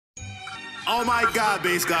Oh my God,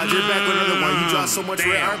 Basegod, you're back with another one. You dropped so much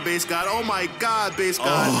rare art, Basegod. Oh my God,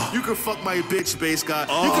 Basegod. You can fuck my bitch, Basegod.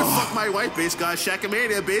 You can fuck my wife, Basegod.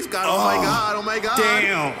 Shakamania, Basegod. Oh my God, oh my God.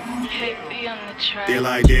 Damn. They're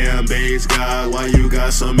like, damn, Basegod, why you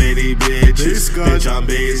got so many bitches? Bitch, I'm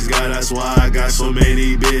Basegod, that's why I got so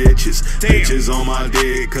many bitches. Bitches on my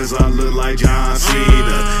dick, cause I look like John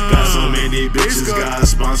Cena. Got so many bitches, got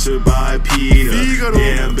sponsored by Peter.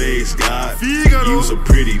 Damn, Basegod, you's a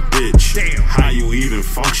pretty bitch. How you even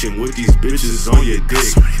function with these bitches on your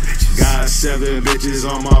dick? Got 7 bitches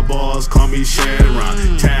on my balls, call me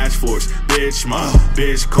Sharon. Task Force, bitch, my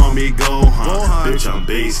bitch, call me Gohan. Bitch, I'm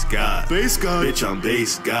Basegod. Bitch, I'm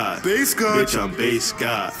Basegod. Bitch, I'm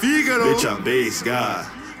Basegod. Bitch, I'm Basegod.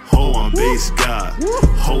 Ho, I'm Basegod.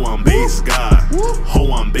 Ho, I'm Basegod.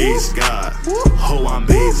 Ho, I'm Basegod. Ho, I'm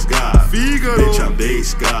Basegod. Bitch, I'm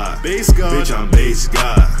Basegod. Bitch, I'm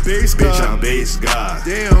Basegod. Bitch, I'm Basegod.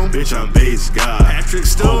 Damn. Bitch, I'm Basegod. Patrick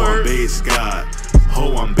Stewart. Ho, I'm Basegod.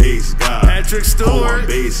 Ho, I'm Basegod. Patrick Stewart. Ho, I'm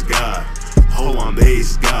Basegod. Ho, I'm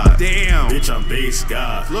Basegod. Damn. Bitch, I'm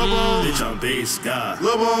Basegod. Lobo. Bitch, I'm Basegod.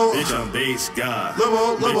 Lobo. Bitch, I'm Basegod.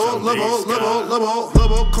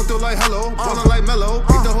 Lobo, come through like hello, ballin' like mellow.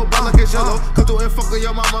 Eat the whole ball like it's yellow. Come through and fuck with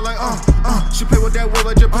your mama like She play with that wood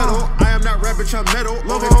like Geppetto. I am not rapping, I'm metal.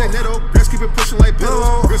 Lobo, stay netto. Grass keep it pushing like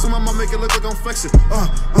pedals. Girls on my mom make it look like I'm flexing.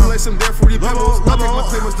 We like some damn fruity pebbles. I think my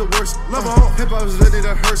claim was the worst. Hip hop is letting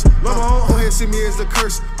that hurts. Go ahead, see me as the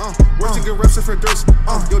curse. Worst to get reps for dirt.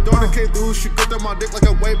 Your daughter came through, she gripped on my dick like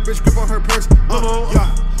a white bitch grip on her purse.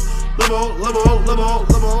 Yeah. Lobo.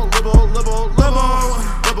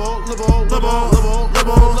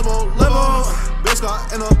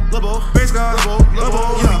 Basegod and a Lobo. Basegod, Lobo.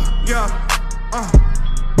 Yeah.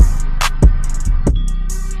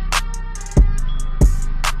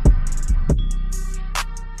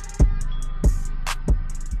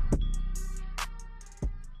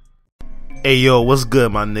 Hey yo, what's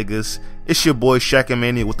good, my niggas? It's your boy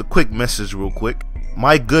Shakamania with a quick message real quick.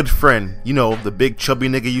 My good friend, you know, the big chubby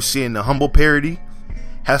nigga you see in the Humble Parody,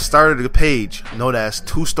 has started a page known as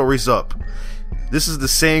 2StoriesUP. This is the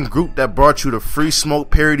same group that brought you the Free Smoke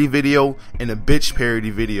parody video and the Bitch parody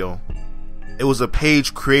video. It was a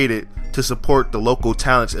page created to support the local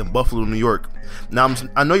talents in Buffalo, New York. Now,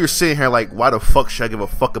 I know you're sitting here like, why the fuck should I give a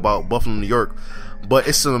fuck about Buffalo, New York? But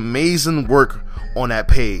it's some amazing work on that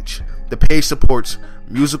page. The page supports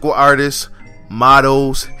musical artists,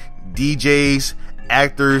 models, DJs,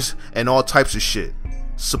 actors, and all types of shit.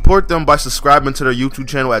 Support them by subscribing to their YouTube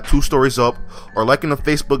channel at 2StoriesUP, or liking the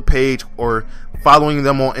Facebook page, or following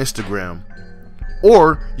them on Instagram.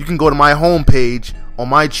 Or you can go to my homepage on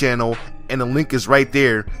my channel, and the link is right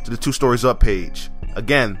there to the 2StoriesUP page.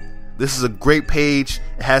 Again, this is a great page.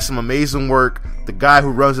 It has some amazing work. The guy who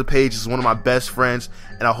runs the page is one of my best friends,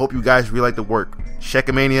 and I hope you guys really like the work.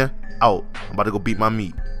 Shakamania out. I'm about to go beat my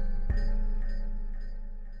meat.